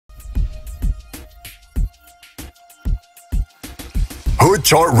Good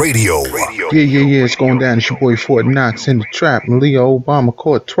Talk Radio. Yeah, it's going down. It's your boy Fort Knox in the trap. Malia Obama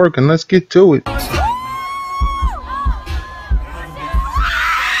caught twerking. Let's get to it.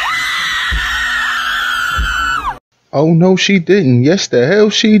 Oh, no, she didn't. Yes, the hell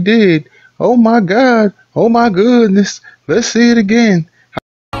she did. Oh, my God. Oh, my goodness. Let's see it again.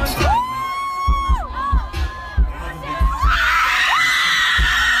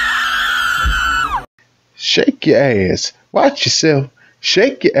 Shake your ass. Watch yourself.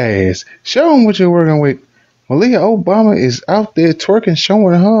 Shake your ass. Show them what you're working with. Malia Obama is out there twerking,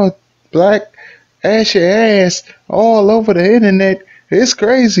 showing her black ashy ass all over the internet. It's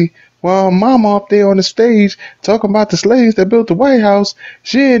crazy. While mama up there on the stage talking about the slaves that built the White House,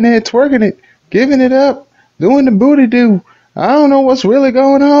 she in there twerking it, giving it up, doing the booty do. I don't know what's really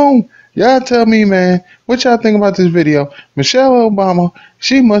going on. Y'all tell me, man, what y'all think about this video? Michelle Obama,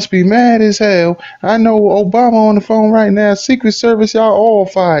 she must be mad as hell. I know Obama on the phone right now. Secret Service, y'all all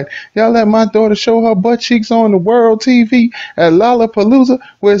fired. Y'all let my daughter show her butt cheeks on the world TV at Lollapaloozao,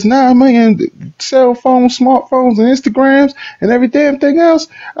 where it's 9 million cell phones, smartphones, and Instagrams, and every damn thing else.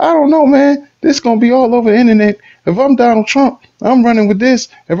 I don't know, man. This gonna be all over the internet. If I'm Donald Trump, I'm running with this.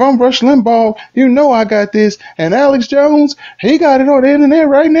 If I'm Rush Limbaugh, you know I got this. And Alex Jones, he got it on the internet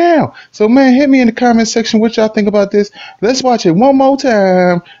right now. So, man, hit me in the comment section what y'all think about this. Let's watch it one more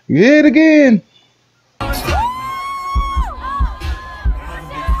time. Get it again.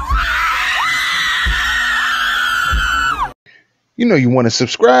 You know you want to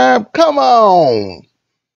subscribe? Come on.